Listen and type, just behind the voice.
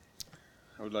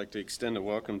I would like to extend a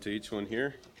welcome to each one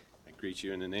here. I greet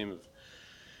you in the name of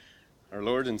our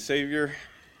Lord and Savior.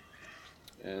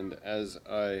 And as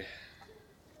I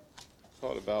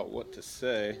thought about what to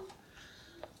say,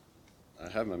 I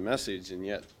have my message, and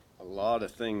yet a lot of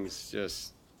things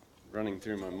just running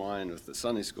through my mind with the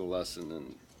Sunday school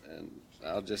lesson, and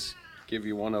I'll just give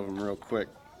you one of them real quick.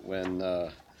 When I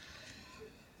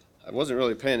wasn't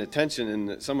really paying attention,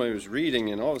 and somebody was reading,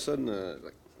 and all of a sudden,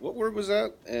 what word was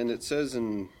that? And it says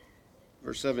in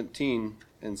verse 17,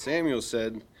 and Samuel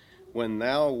said, when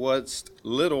thou wast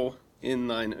little in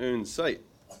thine own sight.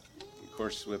 Of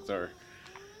course, with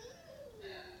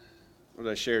what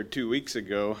I shared 2 weeks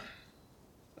ago,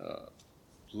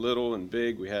 little and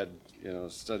big, we had,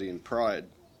 studying pride.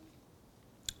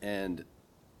 And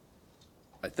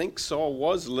I think Saul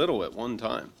was little at one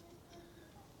time.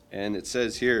 And it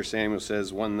says here, Samuel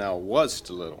says, when thou wast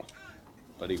little.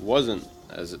 But he wasn't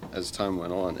as time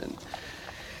went on. And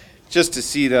just to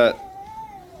see that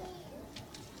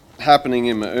happening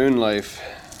in my own life,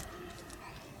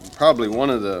 probably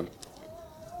one of the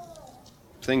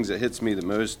things that hits me the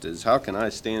most is how can I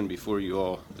stand before you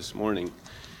all this morning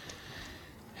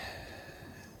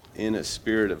in a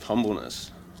spirit of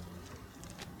humbleness?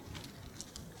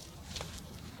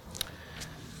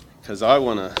 Because I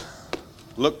want to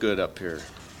look good up here.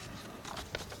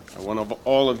 I want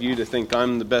all of you to think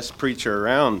I'm the best preacher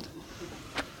around.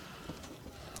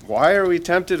 Why are we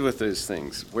tempted with those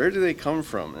things? Where do they come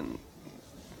from? And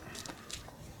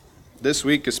this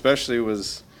week especially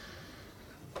was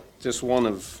just one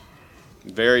of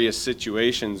various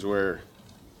situations where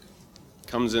it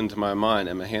comes into my mind,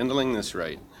 am I handling this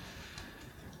right?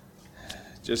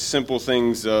 Just simple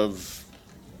things of,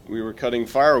 we were cutting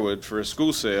firewood for a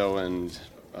school sale, and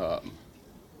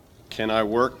can I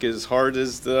work as hard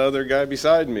as the other guy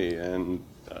beside me? And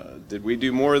did we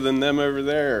do more than them over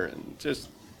there? And just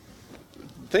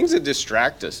things that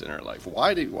distract us in our life.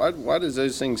 Why does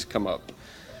those things come up?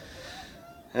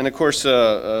 And of course,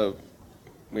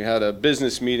 we had a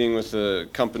business meeting with a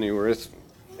company with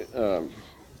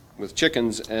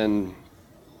chickens, and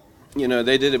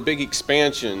they did a big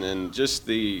expansion, and just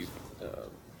the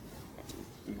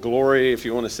glory, if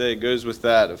you want to say, goes with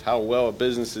that, of how well a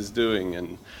business is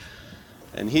doing.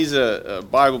 And he's a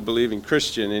Bible-believing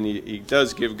Christian, and he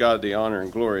does give God the honor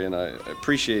and glory, and I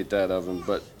appreciate that of him.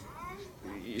 But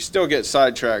you still get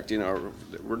sidetracked,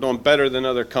 we're doing better than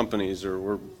other companies, or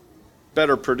we're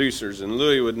better producers, and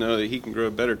Louis would know that he can grow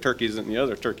better turkeys than the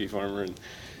other turkey farmer. And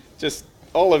just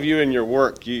all of you in your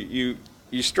work, you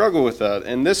struggle with that.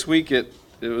 And this week it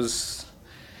was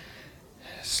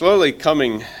slowly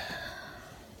coming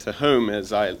to home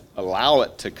as I allow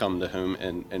it to come to home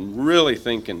and really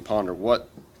think and ponder, what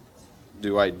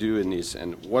do I do in these,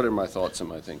 and what are my thoughts and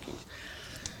my thinking?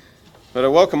 But I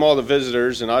welcome all the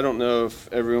visitors, and I don't know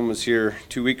if everyone was here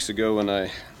 2 weeks ago when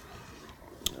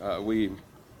we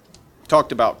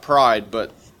talked about pride,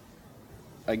 but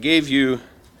I gave you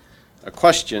a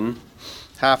question,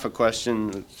 half a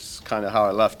question. It's kind of how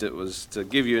I left it, was to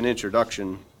give you an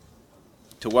introduction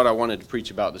to what I wanted to preach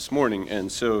about this morning.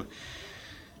 And so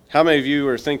how many of you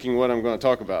are thinking what I'm going to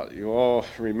talk about? You all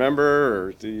remember,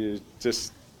 or do you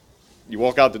just, you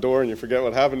walk out the door and you forget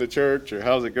what happened to church, or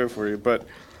how does it go for you? But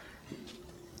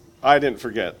I didn't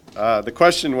forget. The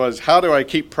question was, how do I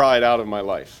keep pride out of my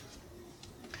life?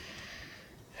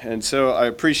 And so I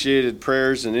appreciated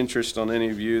prayers and interest on any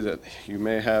of you that you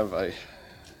may have.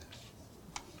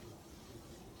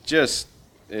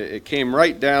 It came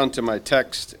right down to my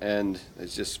text, and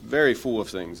it's just very full of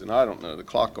things. And I don't know, the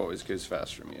clock always goes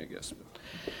fast for me, I guess.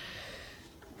 But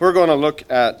we're going to look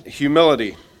at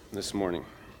humility this morning.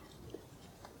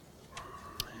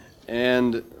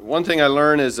 And one thing I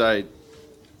learn as I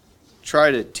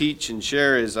try to teach and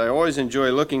share is I always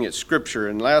enjoy looking at Scripture.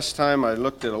 And last time I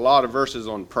looked at a lot of verses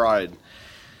on pride.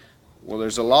 Well,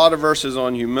 there's a lot of verses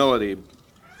on humility,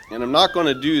 and I'm not going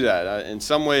to do that. In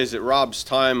some ways, it robs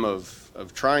time of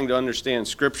trying to understand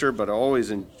Scripture, but I always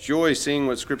enjoy seeing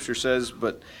what Scripture says.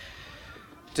 But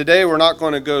today we're not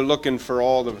going to go looking for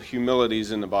all the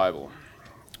humilities in the Bible.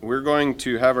 We're going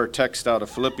to have our text out of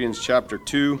Philippians chapter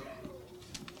 2,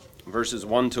 verses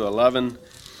 1 to 11.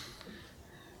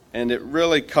 And it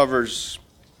really covers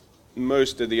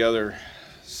most of the other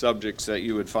subjects that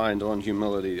you would find on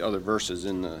humility, other verses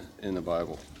in the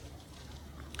Bible.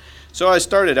 So I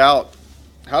started out,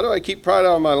 how do I keep pride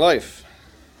out of my life?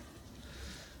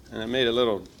 And I made a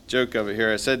little joke of it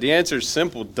here. I said, the answer is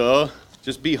simple, duh.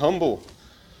 Just be humble.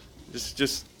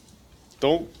 Just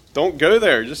don't go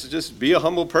there. Just be a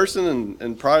humble person,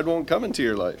 and pride won't come into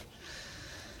your life.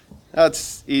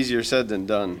 That's easier said than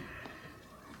done.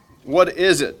 What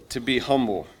is it to be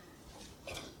humble?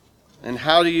 And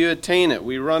how do you attain it?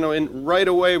 Right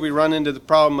away we run into the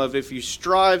problem of if you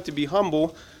strive to be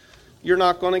humble, you're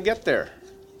not going to get there.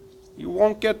 You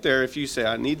won't get there if you say,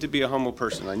 I need to be a humble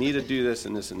person. I need to do this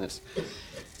and this and this.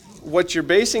 What you're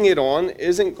basing it on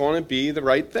isn't going to be the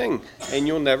right thing, and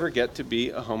you'll never get to be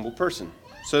a humble person.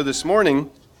 So this morning,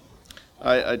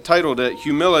 I titled it,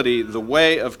 Humility, the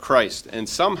Way of Christ. And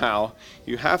somehow,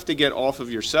 you have to get off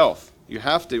of yourself. You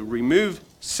have to remove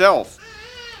self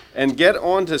and get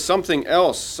onto something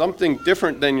else, something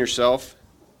different than yourself.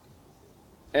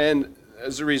 And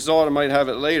as a result, I might have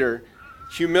it later,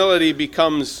 humility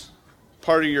becomes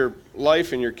part of your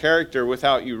life and your character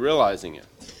without you realizing it.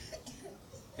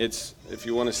 It's, if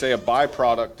you want to say, a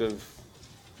byproduct of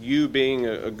you being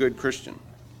a good Christian.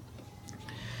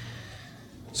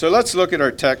 So let's look at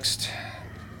our text.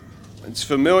 It's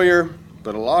familiar,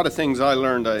 but a lot of things I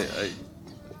learned,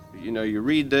 you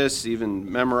read this,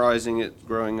 even memorizing it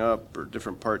growing up, or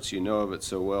different parts you know of it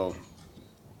so well.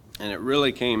 And it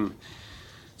really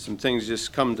some things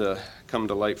just come to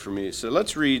light for me. So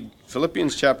let's read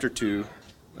Philippians chapter 2,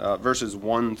 verses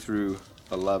 1 through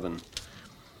 11.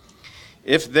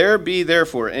 If there be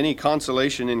therefore any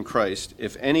consolation in Christ,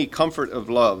 if any comfort of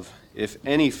love, if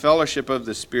any fellowship of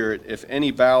the Spirit, if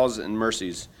any bowels and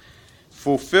mercies,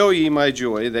 fulfill ye my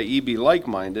joy, that ye be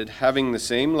like-minded, having the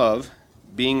same love,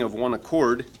 being of one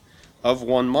accord, of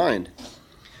one mind.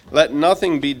 Let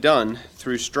nothing be done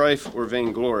through strife or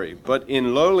vainglory, but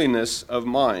in lowliness of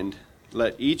mind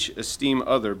let each esteem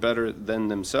other better than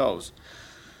themselves.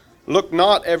 Look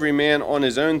not every man on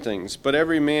his own things, but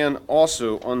every man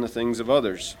also on the things of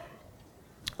others.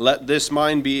 Let this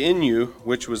mind be in you,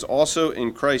 which was also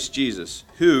in Christ Jesus,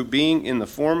 who, being in the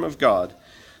form of God,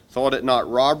 thought it not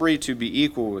robbery to be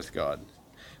equal with God,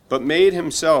 but made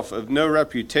himself of no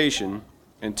reputation,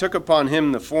 and took upon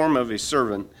him the form of a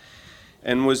servant,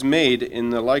 and was made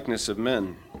in the likeness of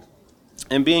men.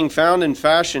 And being found in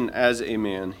fashion as a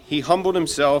man, he humbled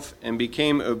himself and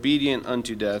became obedient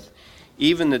unto death,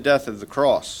 even the death of the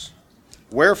cross.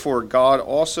 Wherefore God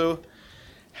also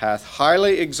hath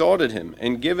highly exalted him,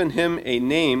 and given him a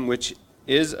name which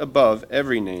is above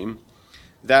every name,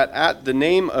 that at the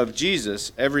name of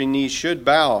Jesus every knee should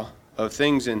bow, of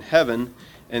things in heaven,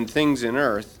 and things in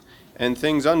earth, and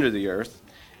things under the earth,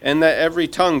 and that every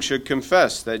tongue should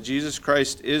confess that Jesus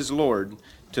Christ is Lord,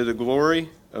 to the glory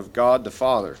of God the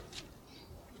Father.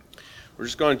 We're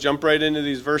just going to jump right into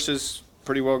these verses,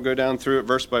 pretty well go down through it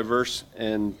verse by verse,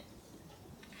 and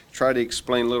try to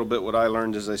explain a little bit what I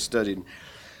learned as I studied.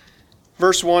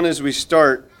 Verse 1, as we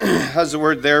start, has the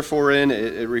word therefore in.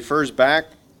 It refers back,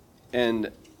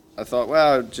 and I thought,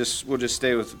 well, we'll just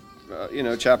stay with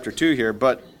chapter 2 here.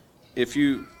 But if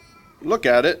you look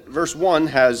at it, verse 1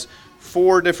 has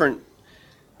 4 different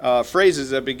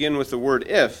phrases that begin with the word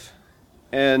if,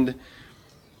 and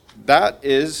that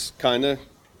is kind of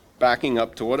backing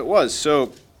up to what it was.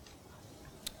 So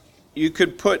you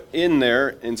could put in there,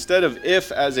 instead of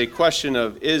if as a question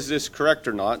of is this correct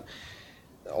or not,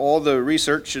 all the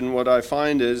research and what I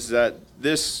find is that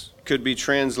this could be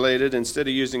translated, instead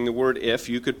of using the word if,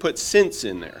 you could put since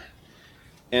in there.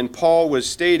 And Paul was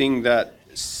stating that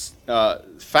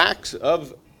facts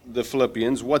of the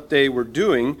Philippians, what they were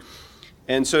doing,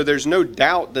 and so there's no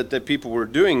doubt that the people were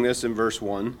doing this in verse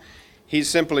 1. He's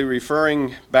simply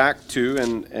referring back to,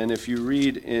 and if you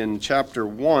read in chapter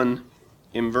 1,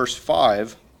 in verse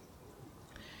 5,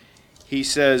 he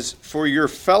says, for your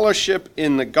fellowship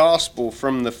in the gospel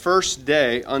from the first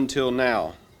day until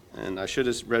now. And I should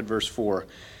have read verse 4.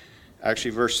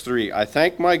 Actually, verse 3. I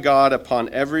thank my God upon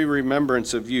every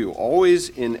remembrance of you, always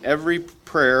in every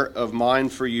prayer of mine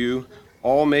for you,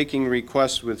 all making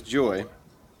requests with joy.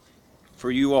 For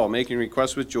you all, making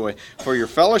requests with joy, for your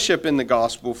fellowship in the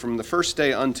gospel from the first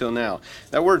day until now.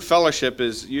 That word fellowship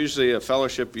is usually a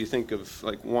fellowship you think of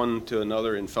like one to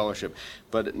another in fellowship,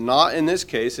 but not in this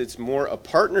case. It's more a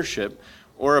partnership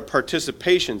or a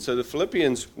participation. So the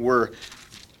Philippians were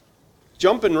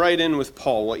jumping right in with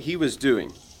Paul, what he was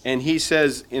doing. And he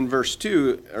says in verse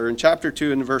 2, or in chapter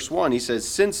 2 and verse 1, he says,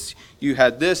 since you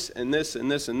had this and this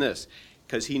and this and this,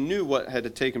 because he knew what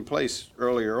had taken place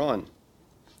earlier on.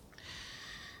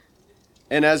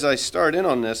 And as I start in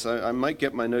on this, I might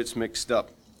get my notes mixed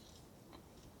up.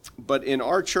 But in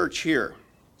our church here,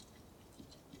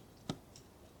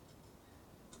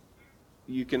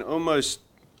 you can almost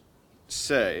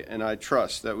say, and I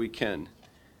trust that we can,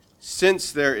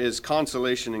 since there is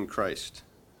consolation in Christ,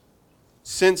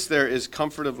 since there is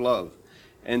comfort of love,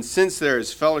 and since there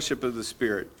is fellowship of the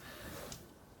Spirit,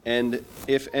 and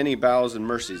if any bowels and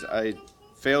mercies, I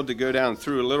failed to go down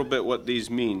through a little bit what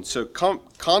these mean. So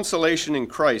consolation in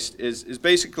Christ is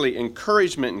basically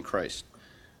encouragement in Christ.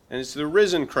 And it's the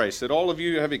risen Christ that all of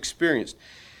you have experienced.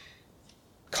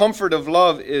 Comfort of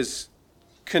love is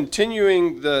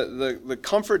continuing the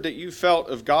comfort that you felt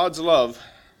of God's love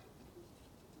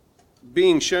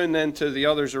being shown then to the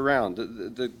others around.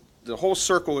 The whole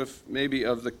circle, if maybe,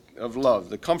 of love,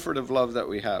 the comfort of love that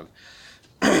we have.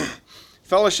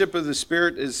 Fellowship of the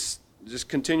Spirit just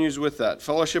continues with that.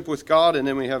 Fellowship with God, and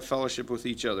then we have fellowship with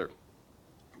each other.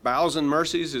 Bowels and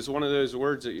mercies is one of those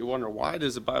words that you wonder, why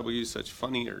does the Bible use such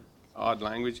funny or odd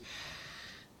language?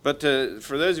 But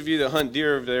for those of you that hunt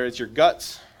deer over there, it's your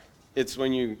guts. It's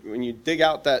when you dig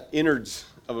out that innards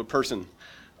of a person.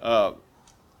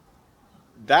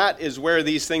 That is where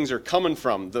these things are coming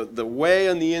from. The way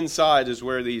on the inside is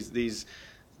where these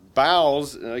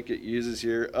bowels, like it uses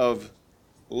here, of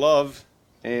love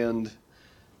and,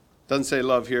 doesn't say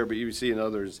love here, but you see in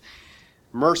others,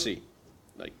 mercy.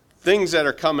 Like things that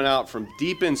are coming out from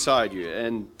deep inside you.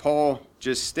 And Paul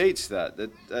just states that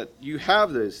you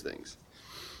have those things.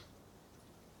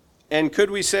 And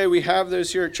could we say we have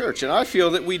those here at church? And I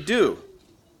feel that we do.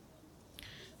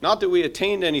 Not that we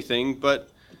attained anything,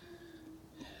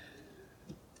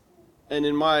 and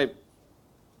in my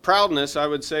proudness, I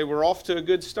would say we're off to a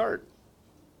good start.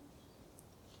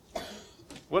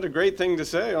 What a great thing to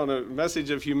say on a message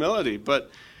of humility.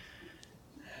 But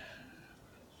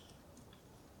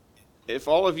if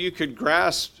all of you could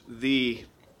grasp the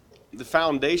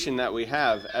foundation that we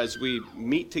have as we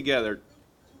meet together,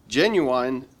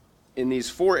 genuine in these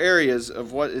 4 areas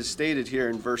of what is stated here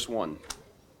in verse 1.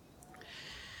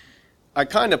 I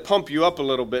kind of pump you up a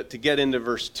little bit to get into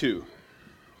verse 2,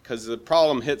 because the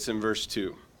problem hits in verse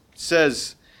 2. It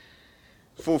says,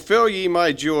 "Fulfill ye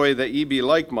my joy, that ye be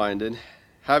like-minded,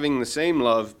 having the same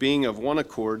love, being of one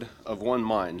accord, of one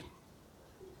mind."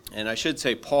 And I should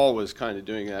say Paul was kind of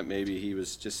doing that. Maybe he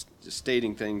was just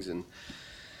stating things, and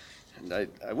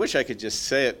I wish I could just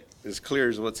say it as clear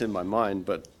as what's in my mind,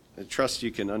 but I trust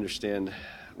you can understand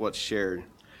what's shared.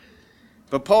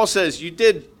 But Paul says, you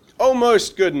did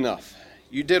almost good enough.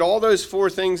 You did all those 4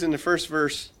 things in the first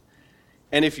verse,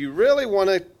 and if you really want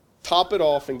to top it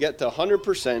off and get to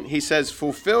 100%, he says,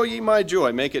 fulfill ye my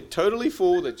joy. Make it totally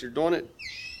full, that you're doing it,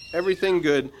 everything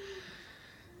good.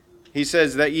 He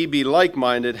says that ye be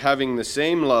like-minded, having the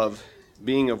same love,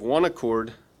 being of one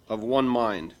accord, of one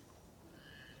mind.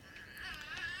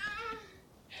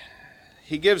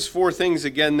 He gives 4 things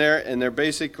again there, and they're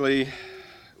basically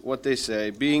what they say.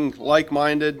 Being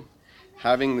like-minded,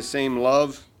 having the same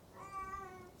love,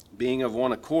 being of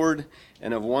one accord,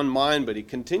 and of one mind. But he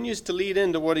continues to lead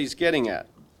into what he's getting at.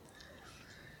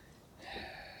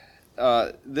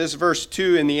 This verse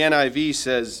 2 in the NIV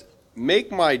says,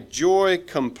 make my joy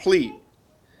complete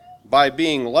by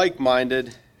being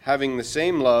like-minded, having the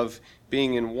same love,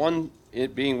 being one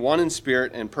in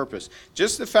spirit and purpose.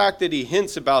 Just the fact that he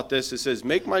hints about this, it says,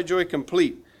 make my joy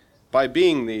complete by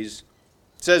being these,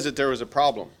 says that there was a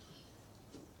problem.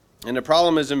 And the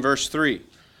problem is in verse 3.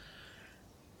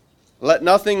 Let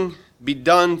nothing be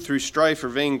done through strife or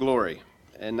vainglory.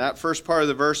 And that first part of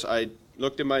the verse, I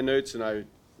looked in my notes and I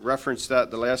referenced that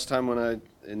the last time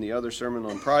in the other sermon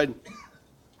on pride.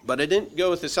 But I didn't go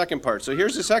with the second part. So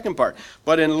here's the second part.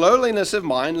 But in lowliness of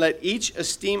mind, let each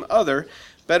esteem other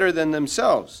better than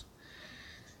themselves.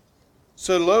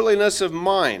 So lowliness of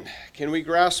mind, can we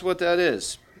grasp what that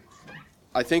is?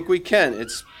 I think we can.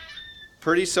 It's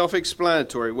pretty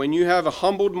self-explanatory. When you have a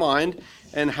humbled mind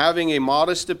and having a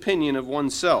modest opinion of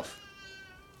oneself.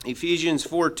 Ephesians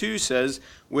 4:2 says,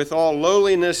 with all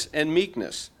lowliness and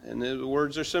meekness. And the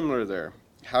words are similar there.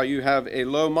 How you have a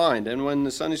low mind. And when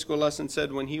the Sunday school lesson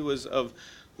said when he was of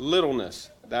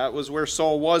littleness, that was where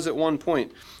Saul was at one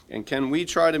point. And can we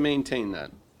try to maintain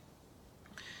that?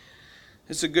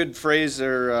 It's a good phrase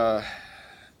or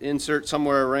insert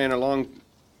somewhere. I ran along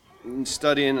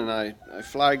studying and I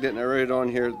flagged it and I wrote it on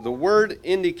here. The word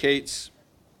indicates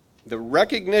the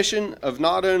recognition of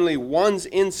not only one's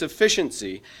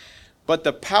insufficiency, but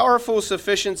the powerful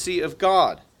sufficiency of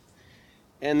God.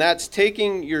 And that's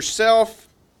taking yourself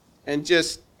and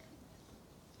just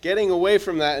getting away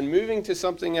from that and moving to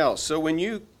something else. So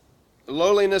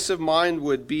lowliness of mind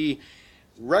would be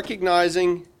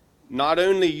recognizing not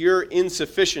only your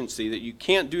insufficiency, that you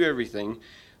can't do everything,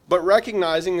 but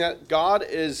recognizing that God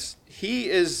He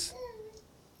is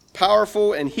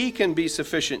powerful and He can be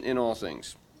sufficient in all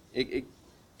things. It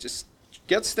just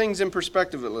gets things in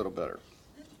perspective a little better.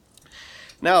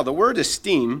 Now, the word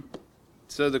esteem,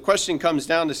 so the question comes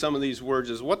down to some of these words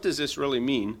is, what does this really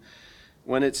mean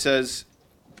when it says,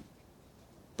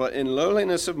 but in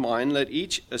lowliness of mind, let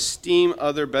each esteem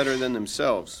other better than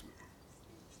themselves.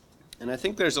 And I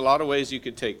think there's a lot of ways you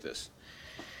could take this.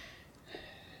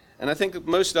 And I think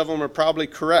most of them are probably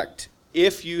correct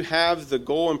if you have the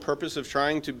goal and purpose of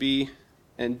trying to be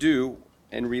and do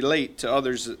and relate to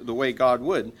others the way God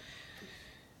would.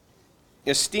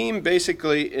 Esteem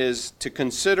basically is to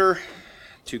consider,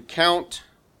 to count,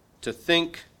 to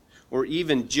think, or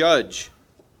even judge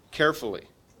carefully.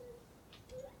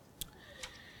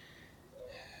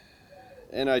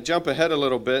 And I jump ahead a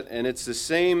little bit, and it's the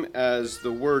same as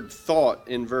the word thought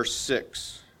in verse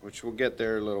 6, which we'll get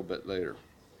there a little bit later.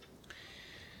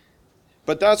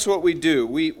 But that's what we do.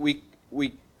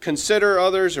 We consider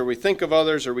others, or we think of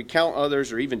others, or we count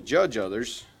others, or even judge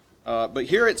others. But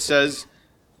here it says,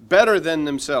 better than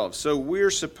themselves. So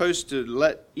we're supposed to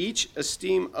let each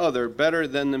esteem other better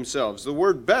than themselves. The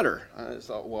word better, I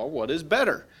thought, well, what is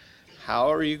better?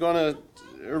 How are you going to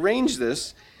arrange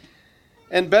this?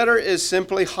 And better is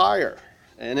simply higher,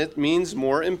 and it means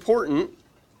more important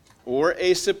or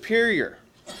a superior.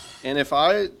 And if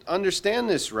I understand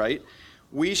this right,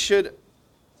 we should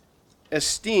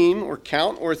esteem or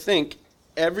count or think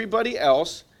everybody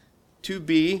else to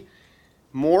be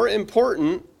more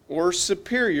important or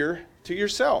superior to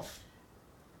yourself.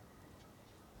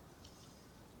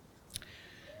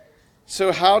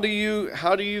 So how do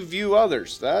you view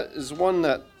others? That is one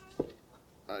that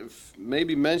I've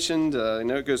maybe mentioned. I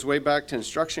know it goes way back to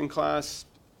instruction class,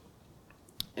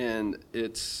 and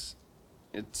it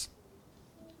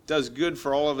does good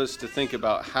for all of us to think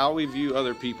about how we view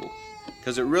other people,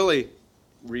 because it really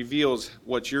reveals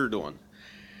what you're doing.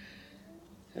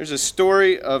 There's a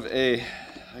story of a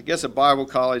Bible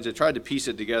college. I tried to piece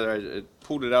it together. I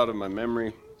pulled it out of my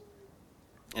memory.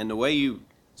 And the way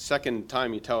second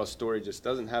time you tell a story just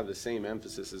doesn't have the same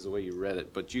emphasis as the way you read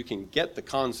it, but you can get the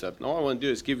concept. And all I want to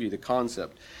do is give you the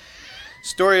concept.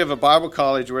 Story of a Bible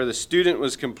college where the student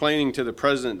was complaining to the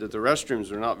president that the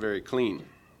restrooms were not very clean,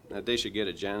 that they should get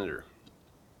a janitor.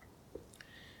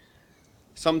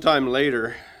 Sometime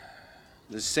later,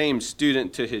 the same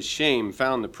student, to his shame,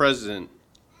 found the president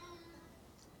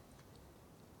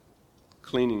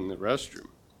cleaning the restroom.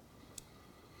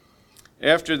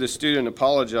 After the student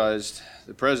apologized,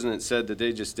 the president said that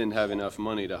they just didn't have enough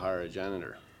money to hire a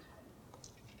janitor.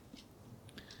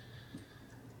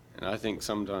 And I think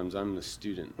sometimes I'm the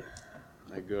student.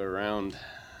 I go around,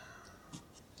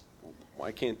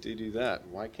 why can't they do that?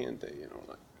 Why can't they,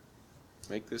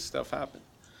 make this stuff happen?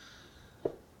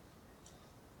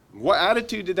 What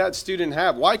attitude did that student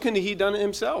have? Why couldn't he done it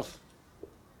himself?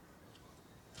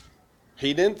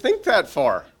 He didn't think that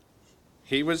far.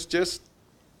 He was just,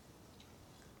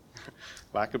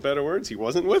 lack of better words, he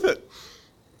wasn't with it.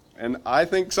 And I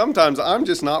think sometimes I'm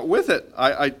just not with it.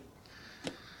 I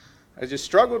just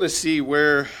struggle to see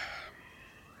where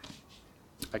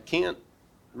I can't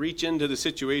reach into the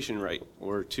situation right,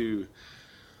 or to,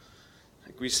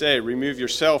 like we say, remove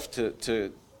yourself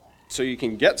to so you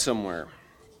can get somewhere.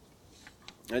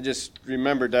 I just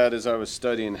remembered that as I was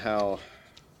studying how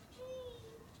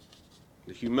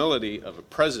the humility of a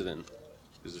president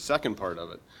is the second part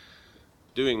of it.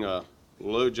 Doing a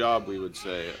low job, we would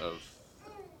say,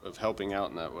 of helping out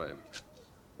in that way.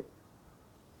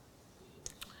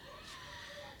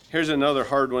 Here's another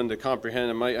hard one to comprehend.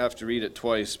 I might have to read it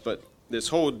twice, but this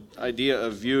whole idea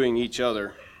of viewing each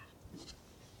other.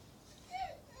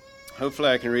 Hopefully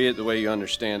I can read it the way you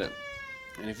understand it.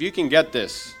 And if you can get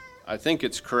this, I think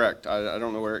it's correct. I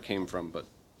don't know where it came from, but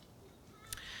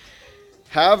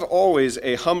have always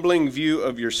a humbling view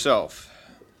of yourself,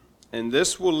 and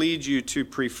this will lead you to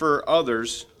prefer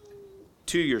others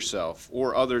to yourself,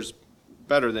 or others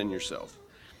better than yourself.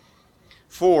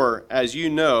 For, as you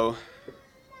know,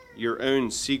 your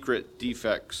own secret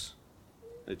defects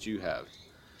that you have.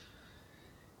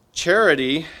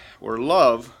 Charity, or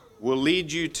love, will lead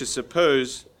you to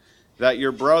suppose that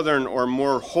your brethren are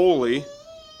more holy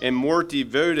and more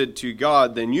devoted to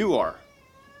God than you are.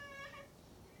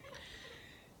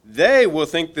 They will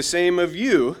think the same of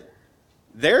you,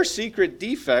 their secret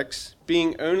defects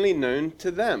being only known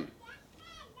to them.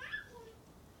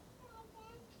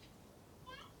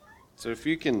 So if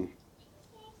you can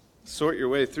sort your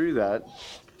way through that,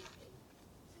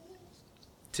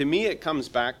 to me it comes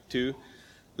back to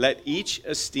let each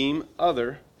esteem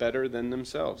other better than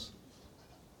themselves.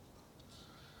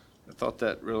 I thought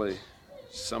that really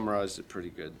summarized it pretty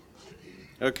good.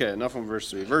 Okay, enough on verse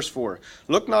 3. Verse 4.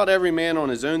 Look not every man on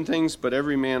his own things, but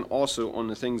every man also on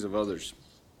the things of others.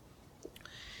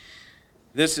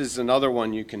 This is another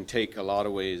one you can take a lot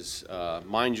of ways.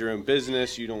 Mind your own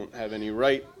business. You don't have any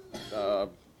right.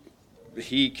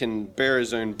 He can bear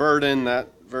his own burden. That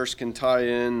verse can tie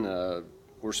in.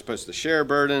 We're supposed to share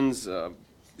burdens.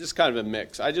 Just kind of a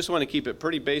mix. I just want to keep it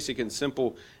pretty basic and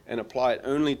simple and apply it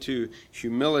only to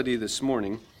humility this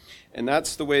morning. And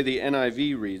that's the way the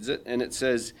NIV reads it. And it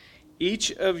says,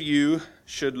 each of you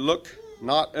should look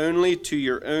not only to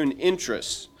your own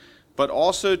interests, but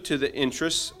also to the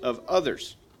interests of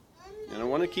others. And I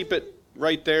want to keep it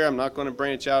right there. I'm not going to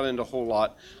branch out into a whole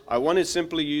lot. I want to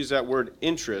simply use that word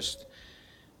interest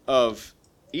of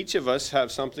each of us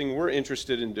have something we're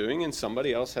interested in doing, and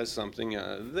somebody else has something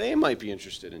they might be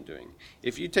interested in doing.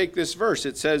 If you take this verse,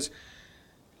 it says,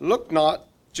 look not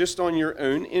just on your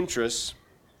own interests,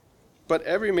 but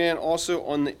every man also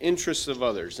on the interests of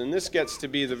others. And this gets to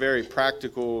be the very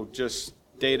practical, just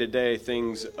day-to-day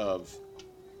things of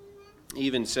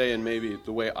even saying maybe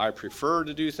the way I prefer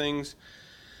to do things.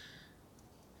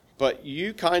 But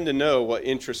you kind of know what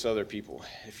interests other people.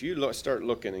 If you start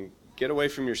looking and get away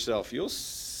from yourself, you'll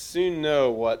soon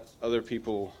know what other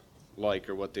people like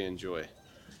or what they enjoy.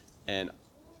 And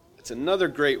it's another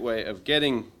great way of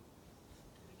getting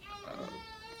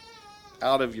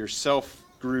out of your self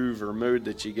groove or mode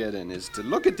that you get in, is to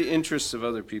look at the interests of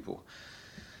other people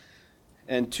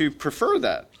and to prefer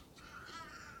that.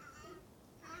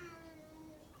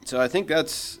 So I think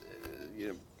that's,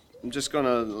 I'm just going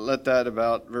to let that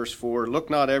about verse 4.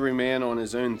 Look not every man on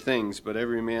his own things, but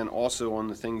every man also on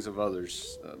the things of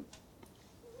others.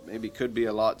 Maybe could be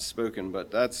a lot spoken, but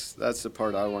that's the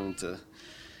part I wanted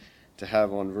to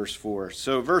have on verse 4.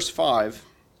 So verse 5.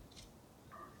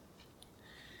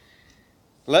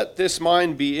 Let this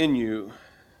mind be in you,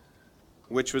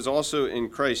 which was also in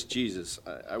Christ Jesus.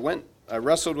 I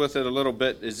wrestled with it a little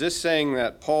bit. Is this saying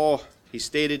that Paul, he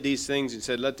stated these things and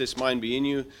said, let this mind be in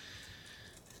you?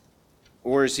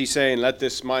 Or is he saying, let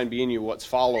this mind be in you, what's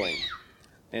following?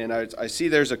 And I see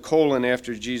there's a colon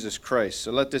after Jesus Christ.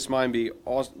 So let this mind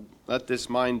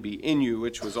be in you,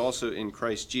 which was also in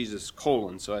Christ Jesus,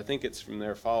 colon. So I think it's from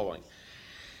there following.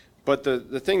 But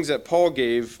the things that Paul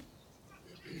gave,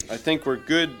 I think, were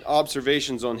good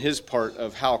observations on his part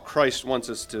of how Christ wants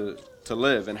us to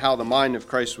live and how the mind of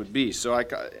Christ would be. So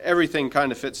everything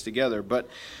kind of fits together. But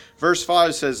verse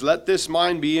 5 says, let this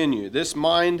mind be in you. This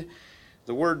mind,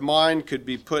 the word mind could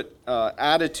be put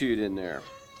attitude in there.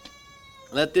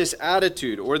 Let this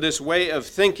attitude or this way of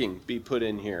thinking be put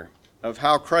in here of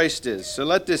how Christ is. So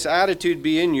let this attitude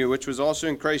be in you, which was also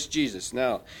in Christ Jesus.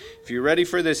 Now, if you're ready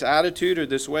for this attitude or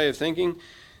this way of thinking,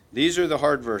 these are the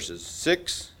hard verses,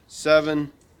 6,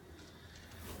 7,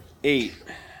 8.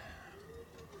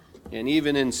 And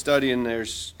even in studying,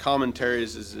 there's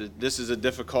commentaries, this is a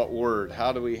difficult word.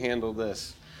 How do we handle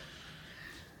this?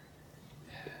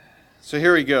 So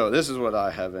here we go. This is what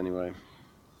I have anyway.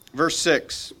 Verse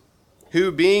 6. Who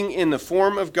being in the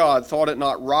form of God thought it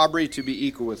not robbery to be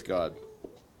equal with God.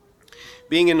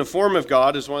 Being in the form of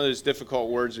God is one of those difficult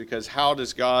words, because how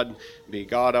does God be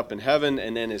God up in heaven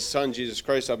and then his son Jesus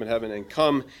Christ up in heaven and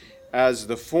come as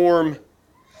the form,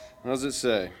 what does it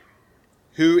say?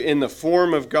 Who in the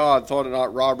form of God thought it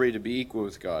not robbery to be equal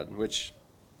with God, which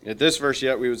at this verse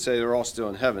yet we would say they're all still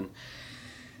in heaven.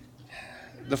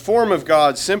 The form of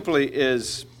God simply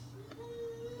is,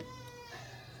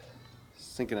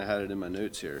 thinking I had it in my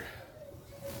notes here.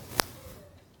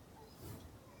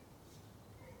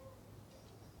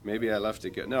 Maybe I left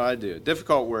it go. No, I do.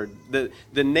 Difficult word.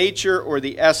 The nature or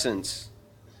the essence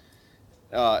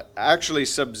actually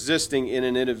subsisting in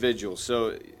an individual.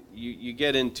 So you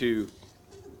get into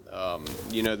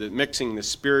the mixing the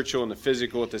spiritual and the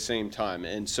physical at the same time.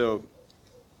 And so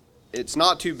it's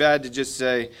not too bad to just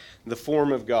say the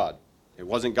form of God. It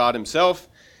wasn't God himself.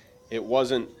 It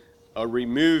wasn't a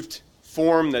removed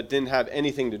form that didn't have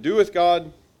anything to do with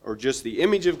God or just the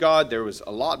image of God. There was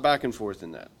a lot back and forth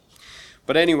in that.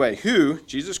 But anyway, who,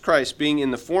 Jesus Christ, being in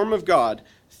the form of God,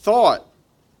 thought,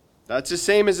 that's the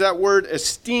same as that word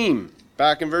esteem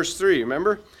back in verse 3,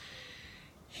 remember?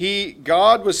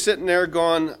 God was sitting there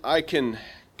going, I can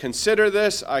consider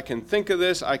this, I can think of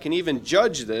this, I can even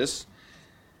judge this.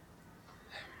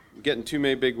 I'm getting too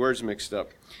many big words mixed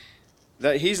up.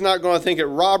 That he's not going to think it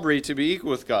robbery to be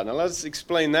equal with God. Now let's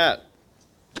explain that.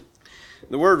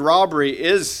 The word robbery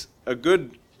is a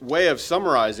good way of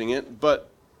summarizing it, but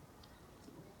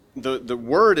the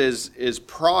word is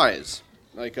prize.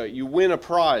 Like you win a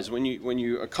prize. When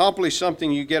you accomplish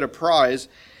something, you get a prize.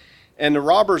 And the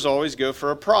robbers always go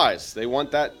for a prize. They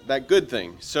want that good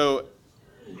thing. So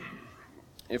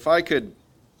if I could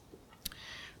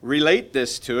relate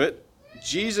this to it,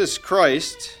 Jesus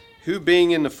Christ, who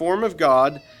being in the form of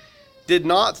God, did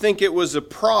not think it was a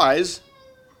prize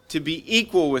to be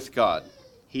equal with God.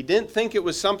 He didn't think it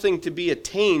was something to be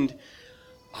attained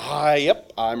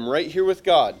Yep, I'm right here with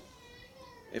God.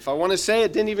 If I want to say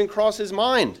it, didn't even cross his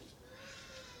mind.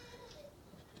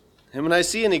 And when I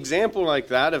see an example like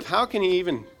that of how can he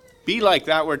even be like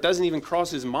that where it doesn't even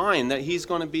cross his mind that he's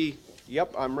going to be,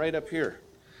 yep, I'm right up here.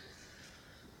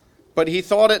 But he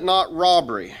thought it not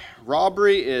robbery.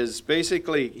 Robbery is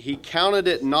basically, he counted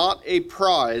it not a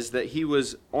prize that he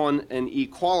was on an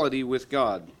equality with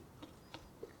God.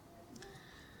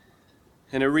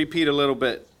 And I repeat a little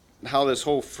bit how this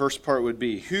whole first part would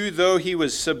be. Who, though he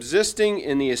was subsisting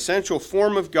in the essential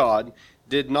form of God,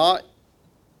 did not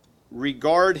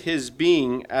regard his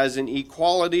being as an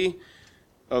equality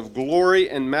of glory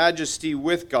and majesty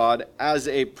with God, as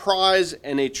a prize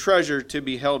and a treasure to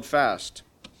be held fast.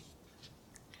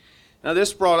 Now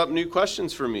this brought up new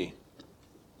questions for me.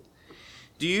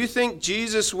 Do you think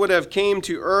Jesus would have came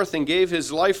to earth and gave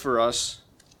his life for us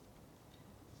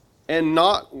and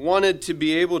not wanted to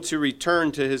be able to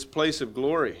return to his place of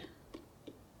glory?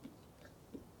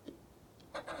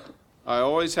 I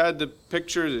always had the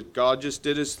picture that God just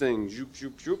did his thing. Zoop,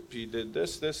 zoop, zoop. He did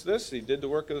this. He did the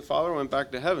work of the Father, went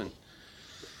back to heaven.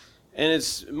 And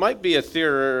it might be a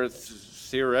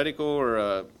theoretical or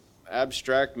a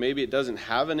abstract. Maybe it doesn't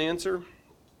have an answer.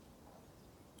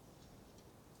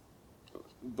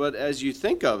 But as you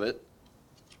think of it,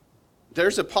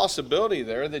 there's a possibility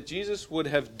there that Jesus would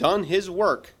have done his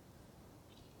work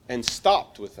and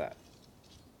stopped with that.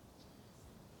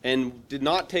 And did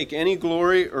not take any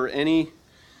glory or any...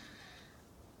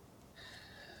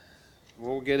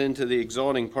 We'll get into the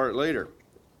exalting part later.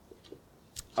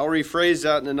 I'll rephrase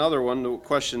that in another one, the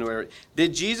question where,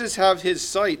 did Jesus have his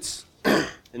sights,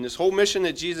 in this whole mission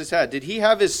that Jesus had, did he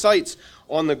have his sights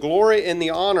on the glory and the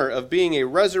honor of being a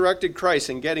resurrected Christ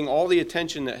and getting all the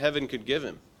attention that heaven could give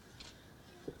him?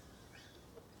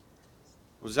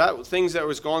 Was that things that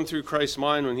was going through Christ's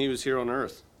mind when he was here on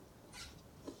earth?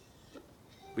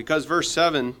 Because verse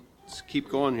 7, let's keep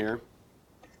going here.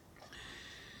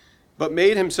 But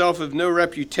made himself of no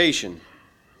reputation,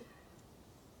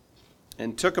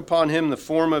 and took upon him the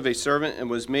form of a servant, and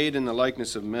was made in the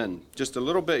likeness of men. Just a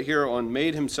little bit here on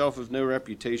made himself of no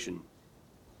reputation.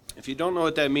 If you don't know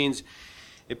what that means,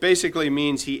 it basically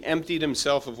means he emptied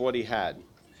himself of what he had.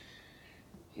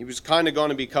 He was kind of going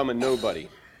to become a nobody.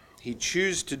 He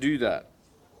chose to do that.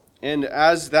 And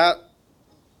as that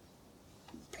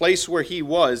place where he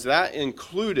was, that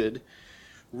included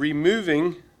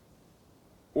removing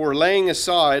or laying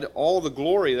aside all the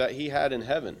glory that he had in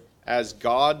heaven, as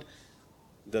God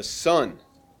the Son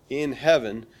in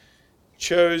heaven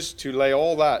chose to lay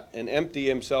all that and empty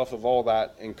himself of all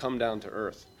that and come down to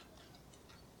earth.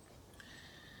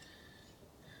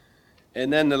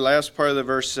 And then the last part of the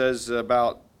verse says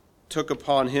about took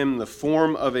upon him the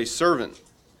form of a servant.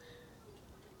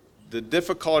 The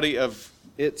difficulty of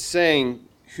it saying,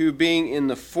 who being in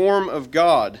the form of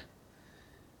God,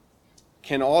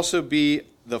 can also be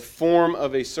the form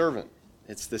of a servant.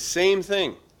 It's the same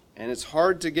thing, and it's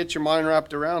hard to get your mind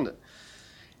wrapped around it.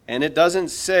 And it doesn't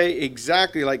say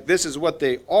exactly like this is what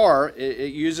they are.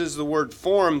 It uses the word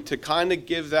form to kind of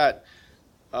give that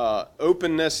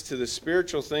openness to the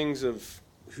spiritual things of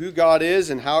who God is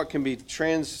and how it can be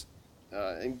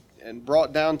and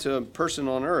brought down to a person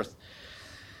on earth.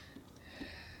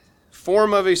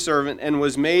 Form of a servant, and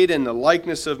was made in the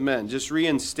likeness of men. Just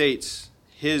reinstates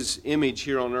his image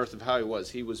here on earth of how he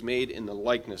was. He was made in the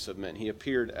likeness of men. He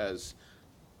appeared as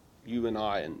you and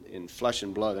I in flesh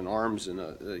and blood and arms and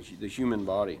the human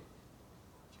body.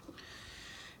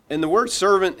 And the word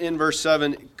servant in verse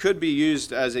 7 could be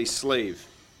used as a slave.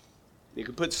 You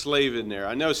could put slave in there.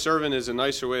 I know servant is a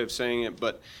nicer way of saying it,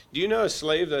 but do you know a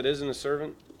slave that isn't a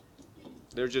servant?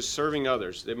 They're just serving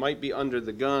others. They might be under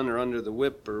the gun or under the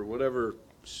whip or whatever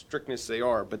strictness they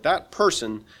are. But that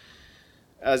person,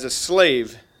 as a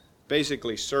slave,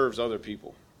 basically serves other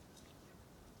people.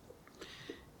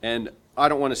 And I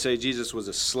don't want to say Jesus was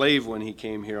a slave when he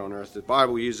came here on earth. The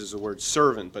Bible uses the word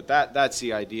servant, but that's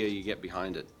the idea you get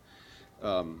behind it.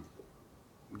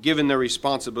 Given the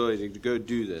responsibility to go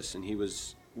do this, and he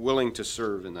was willing to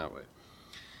serve in that way.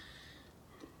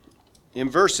 In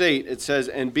verse 8, it says,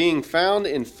 and being found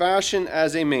in fashion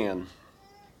as a man,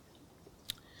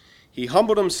 he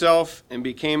humbled himself and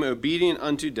became obedient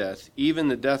unto death, even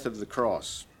the death of the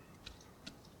cross.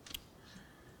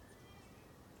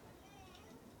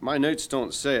 My notes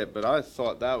don't say it, but I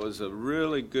thought that was a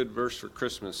really good verse for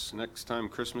Christmas. Next time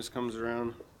Christmas comes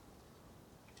around.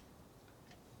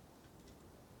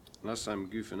 Unless I'm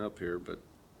goofing up here, but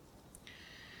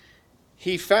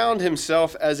he found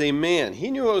himself as a man. He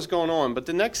knew what was going on, but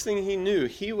the next thing he knew,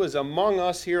 he was among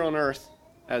us here on earth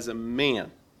as a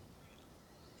man.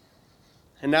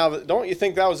 And now, don't you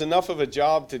think that was enough of a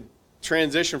job to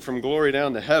transition from glory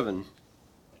down to heaven?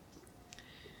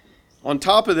 On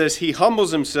top of this, he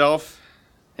humbles himself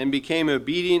and became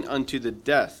obedient unto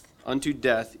death,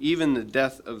 even the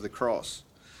death of the cross.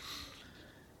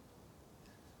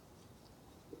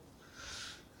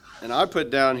 And I put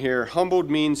down here,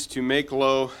 humbled means to make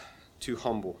low, to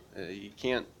humble. You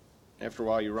can't, after a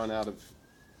while, you run out of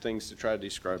things to try to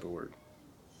describe a word.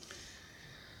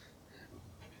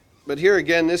 But here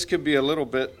again, this could be a little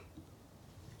bit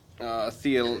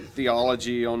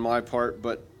theology on my part,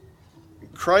 but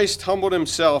Christ humbled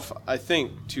himself, I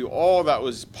think, to all that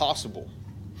was possible.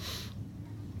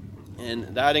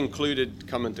 And that included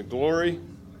coming to glory,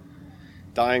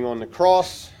 dying on the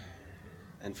cross.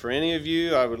 And for any of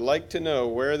you, I would like to know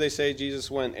where they say Jesus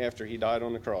went after he died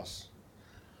on the cross.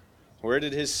 Where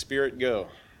did his spirit go?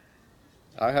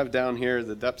 I have down here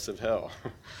the depths of hell.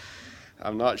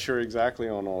 I'm not sure exactly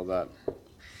on all that.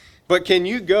 But can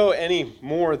you go any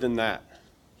more than that?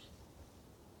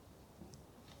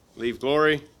 Leave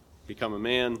glory, become a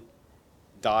man,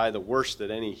 die the worst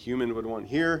that any human would want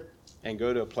here, and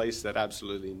go to a place that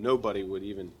absolutely nobody would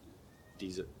even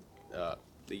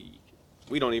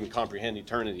we don't even comprehend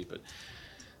eternity, but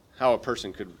how a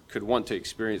person could want to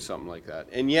experience something like that.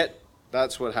 And yet,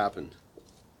 that's what happened.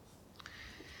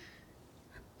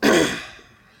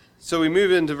 So we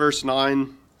move into verse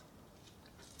 9.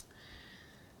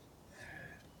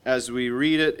 As we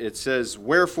read it, it says,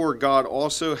 "Wherefore God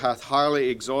also hath highly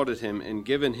exalted him, and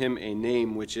given him a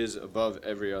name which is above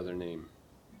every other name."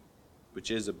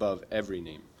 Which is above every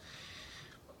name.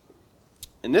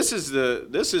 And this is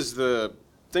the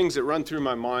things that run through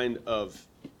my mind of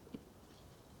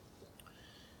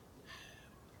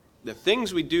the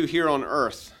things we do here on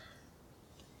earth.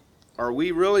 Are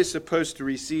we really supposed to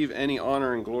receive any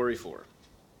honor and glory for?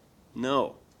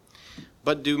 No.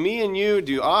 But do me and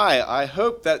you, I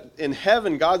hope that in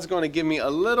heaven God's going to give me a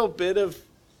little bit of,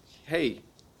 hey,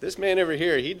 this man over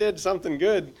here, he did something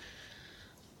good.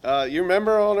 You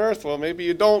remember on earth? Well, maybe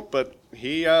you don't, but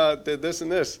he did this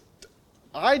and this.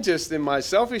 I just, in my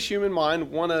selfish human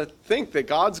mind, want to think that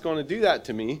God's going to do that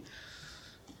to me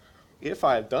if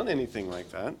I have done anything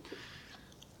like that.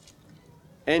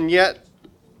 And yet,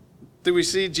 do we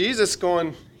see Jesus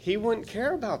going, he wouldn't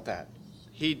care about that.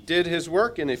 He did his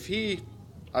work, and if he,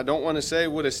 I don't want to say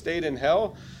would have stayed in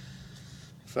hell,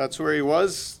 if that's where he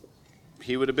was,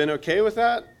 he would have been okay with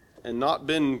that and not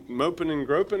been moping and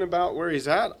groping about where he's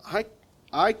at.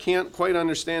 I can't quite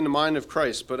understand the mind of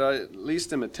Christ, but I at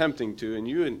least am attempting to, and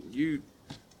you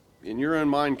in your own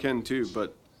mind can too.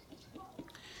 But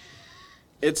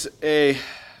it's a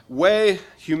way,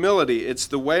 humility. It's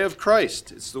the way of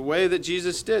Christ. It's the way that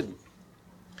Jesus did.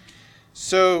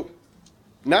 So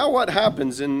now what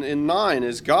happens in 9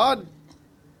 is God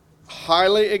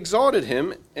highly exalted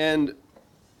him, and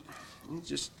let me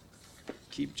just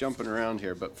keep jumping around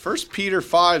here. But 1 Peter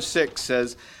 5:6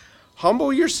 says,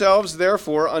 "Humble yourselves,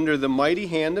 therefore, under the mighty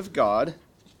hand of God,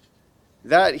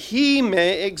 that he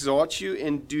may exalt you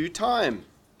in due time."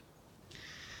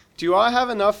 Do I have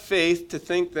enough faith to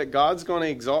think that God's going to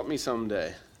exalt me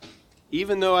someday,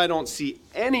 even though I don't see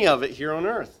any of it here on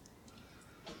earth?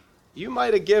 You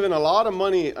might have given a lot of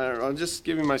money. I'll just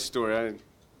give you my story. I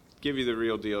give you the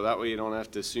real deal. That way you don't have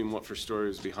to assume what for story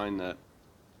was behind that.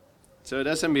 So at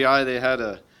SMBI, they had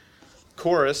a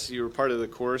chorus. You were part of the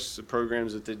chorus, the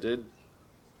programs that they did.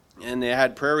 And they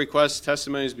had prayer requests,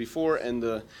 testimonies before. And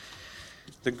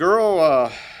the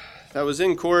girl that was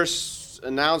in chorus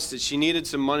announced that she needed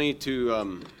some money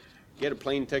to get a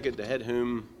plane ticket to head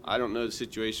home. I don't know the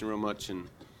situation real much. And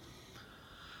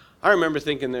I remember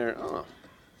thinking there, oh,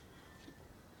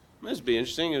 this would be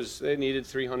interesting. They needed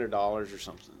 $300 or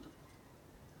something.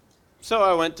 So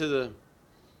I went to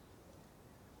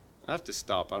I have to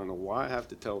stop. I don't know why I have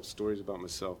to tell stories about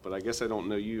myself, but I guess I don't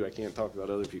know you. I can't talk about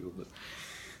other people. But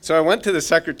so I went to the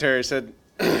secretary. I said,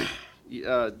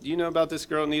 do you know about this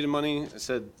girl that needed money? I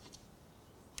said,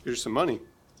 here's some money.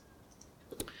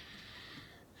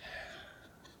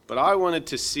 But I wanted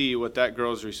to see what that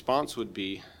girl's response would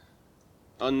be.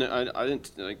 I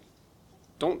didn't like.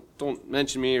 Don't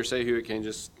mention me or say who it came.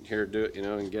 Just here, do it,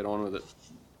 and get on with it.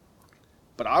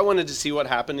 But I wanted to see what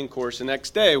happened in course the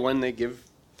next day when they give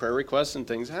prayer requests and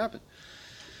things happen.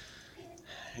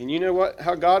 And you know what?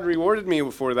 How God rewarded me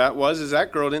before that is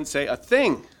that girl didn't say a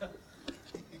thing.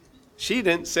 She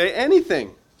didn't say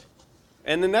anything.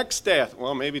 And the next day,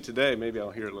 well, maybe today, maybe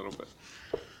I'll hear a little bit.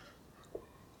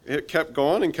 It kept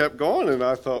going, and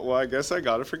I thought, well, I guess I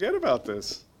got to forget about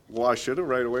this. Well, I should have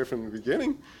right away from the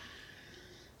beginning.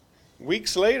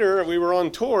 Weeks later, we were on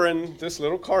tour, and this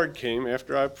little card came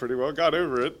after I pretty well got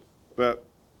over it, that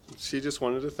She just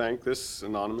wanted to thank this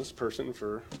anonymous person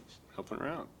for helping her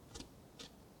out.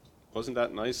 Wasn't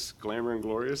that nice, glamour and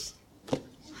glorious?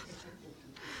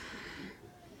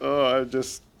 Oh,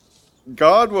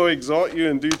 God will exalt you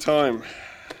in due time,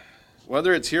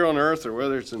 whether it's here on earth or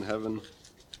whether it's in heaven.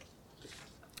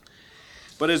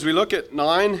 But as we look at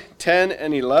 9, 10,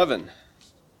 and 11,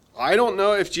 I don't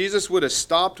know if Jesus would have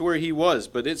stopped where he was,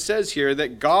 but it says here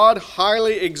that God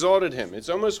highly exalted him. It's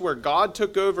almost where God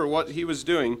took over what he was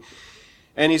doing.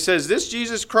 And he says, this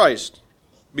Jesus Christ,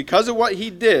 because of what he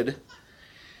did,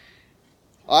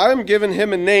 I'm giving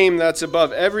him a name that's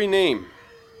above every name.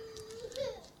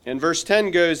 And verse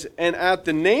 10 goes, and at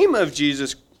the name of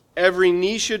Jesus, every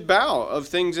knee should bow of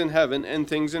things in heaven and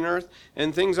things in earth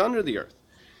and things under the earth.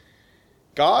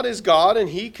 God is God, and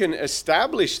he can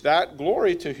establish that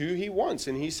glory to who he wants.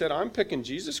 And he said, I'm picking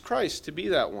Jesus Christ to be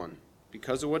that one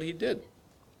because of what he did.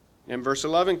 And verse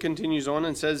 11 continues on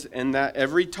and says, and that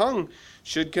every tongue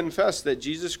should confess that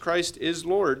Jesus Christ is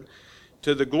Lord,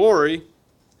 to the glory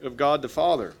of God the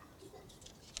Father.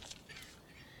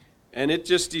 And it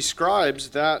just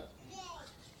describes that,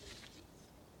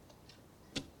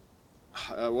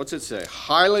 what's it say?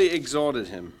 Highly exalted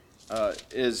him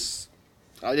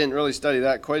I didn't really study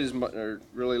that quite as much, or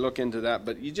really look into that,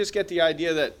 but you just get the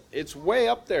idea that it's way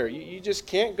up there. You just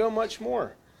can't go much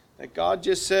more. That God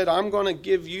just said, I'm going to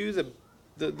give you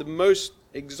the most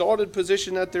exalted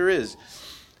position that there is.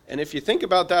 And if you think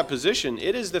about that position,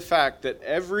 it is the fact that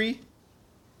every,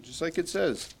 just like it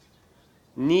says,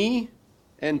 knee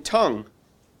and tongue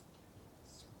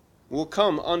will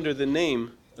come under the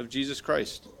name of Jesus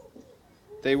Christ.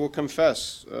 They will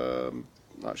confess.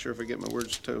 Not sure if I get my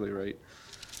words totally right.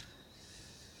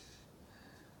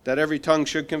 That every tongue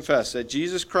should confess that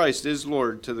Jesus Christ is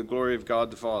Lord, to the glory of God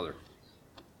the Father.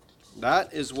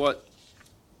 That is what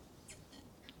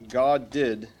God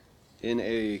did in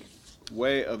a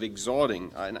way of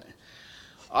exalting.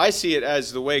 I see it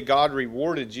as the way God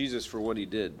rewarded Jesus for what he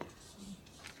did.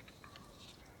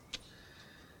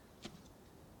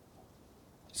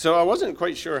 So I wasn't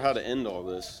quite sure how to end all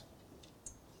this.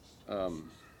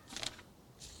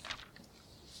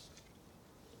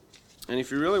 And if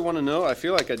you really want to know, I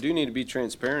feel like I do need to be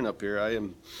transparent up here. I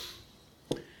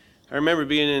remember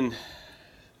being in a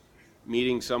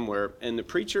meeting somewhere, and the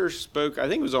preacher spoke, I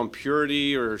think it was on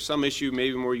purity or some issue,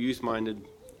 maybe more youth-minded,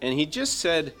 and he just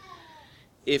said,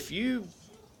 if you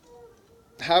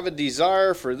have a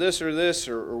desire for this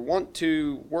or want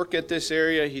to work at this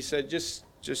area, he said, just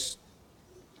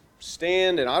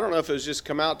stand, and I don't know if it was just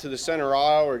come out to the center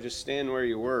aisle or just stand where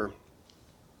you were.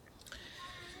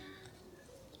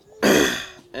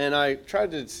 And I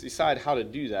tried to decide how to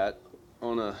do that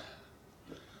on a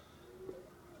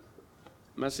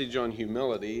message on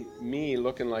humility, me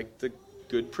looking like the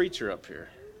good preacher up here.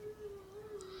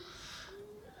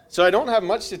 So I don't have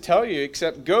much to tell you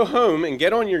except go home and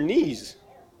get on your knees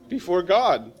before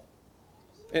God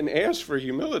and ask for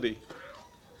humility.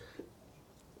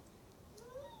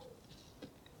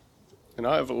 And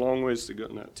I have a long ways to go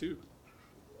in that too.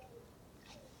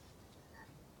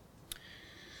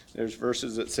 There's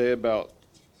verses that say about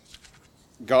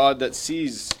God that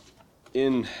sees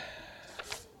in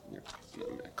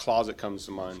a closet comes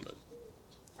to mind, but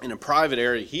in a private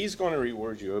area, he's going to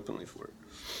reward you openly for it.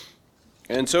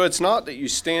 And so it's not that you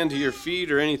stand to your feet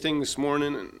or anything this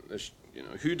morning, and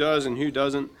who does and who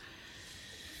doesn't.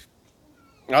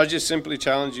 I just simply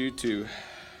challenge you to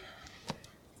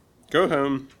go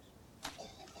home.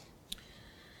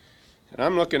 And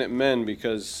I'm looking at men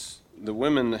because the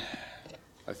women,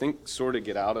 I think, sort of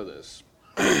get out of this.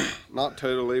 Not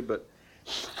totally, but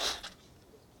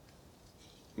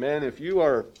men, if you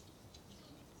are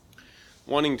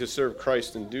wanting to serve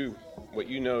Christ and do what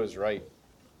you know is right,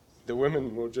 the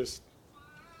women will just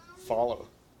follow.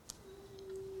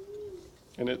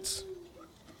 And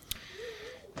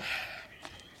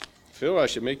Phil, I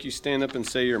should make you stand up and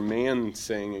say your man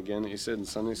saying again that you said in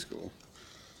Sunday school.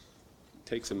 It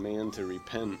takes a man to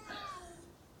repent.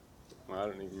 Well, I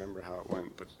don't even remember how it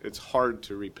went, but it's hard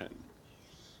to repent.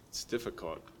 It's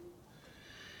difficult.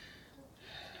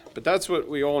 But that's what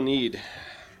we all need.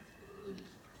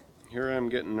 Here I am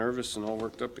getting nervous and all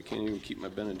worked up. I can't even keep my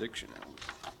benediction out.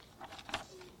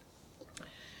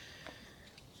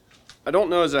 I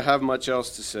don't know as I have much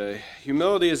else to say.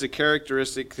 Humility is a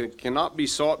characteristic that cannot be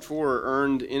sought for or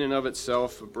earned in and of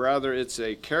itself, but rather it's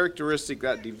a characteristic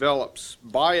that develops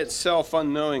by itself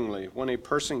unknowingly when a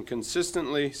person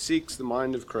consistently seeks the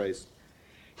mind of Christ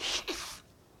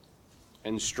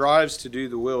and strives to do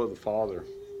the will of the Father.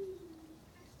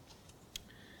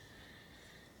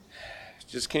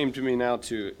 just came to me now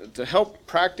to help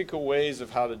practical ways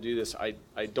of how to do this. I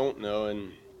don't know.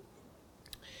 And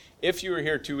if you were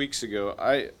here 2 weeks ago,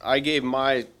 I gave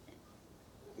my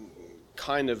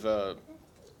kind of a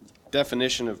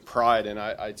definition of pride, and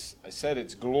I said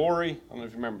it's glory. I don't know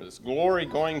if you remember this. Glory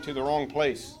going to the wrong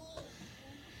place.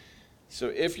 So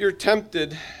if you're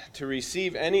tempted to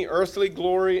receive any earthly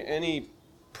glory, any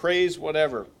praise,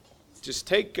 whatever, just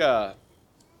take a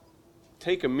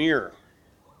mirror.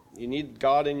 You need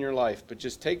God in your life, but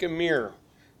just take a mirror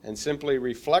and simply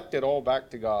reflect it all back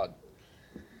to God.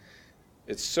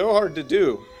 It's so hard to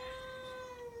do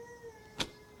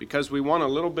because we want a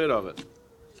little bit of it.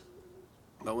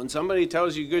 But when somebody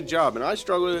tells you good job, and I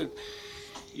struggle with it,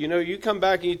 you come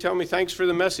back and you tell me thanks for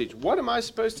the message. What am I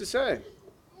supposed to say?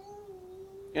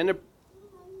 And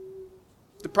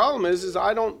the problem is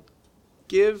I don't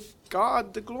give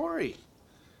God the glory.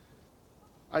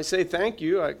 I say thank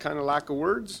you. I kind of lack of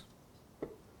words.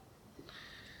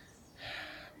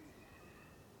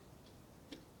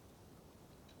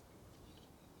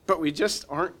 But we just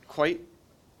aren't quite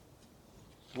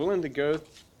willing to go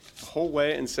the whole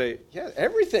way and say, yeah,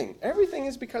 everything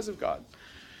is because of God.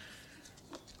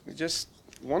 We just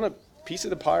want a piece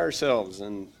of the pie ourselves,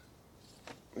 and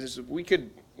we could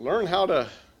learn how to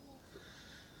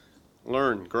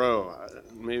grow.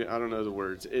 Maybe I don't know the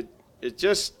words. It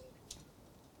just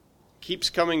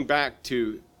keeps coming back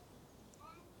to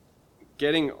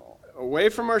getting away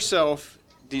from ourselves,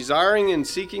 desiring and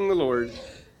seeking the Lord,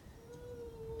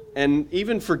 and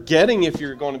even forgetting if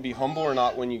you're going to be humble or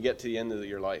not when you get to the end of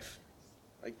your life.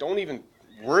 Like, don't even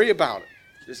worry about it.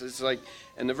 This is like,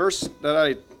 and the verse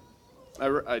that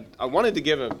I wanted to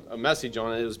give a message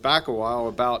on it. It was back a while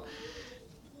about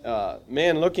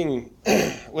man looking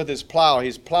with his plow.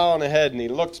 He's plowing ahead and he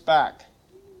looks back.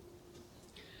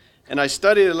 And I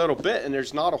studied a little bit, and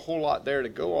there's not a whole lot there to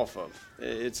go off of.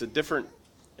 It's a different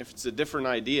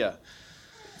idea.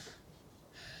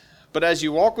 But as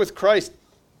you walk with Christ,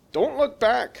 don't look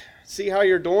back. See how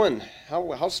you're doing.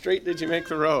 How straight did you make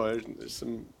the row? There's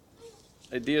some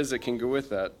ideas that can go with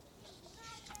that.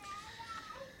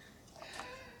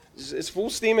 It's full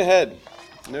steam ahead.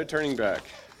 No turning back.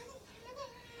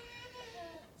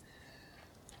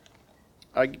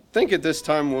 I think at this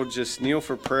time we'll just kneel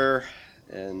for prayer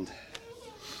and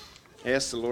ask the Lord.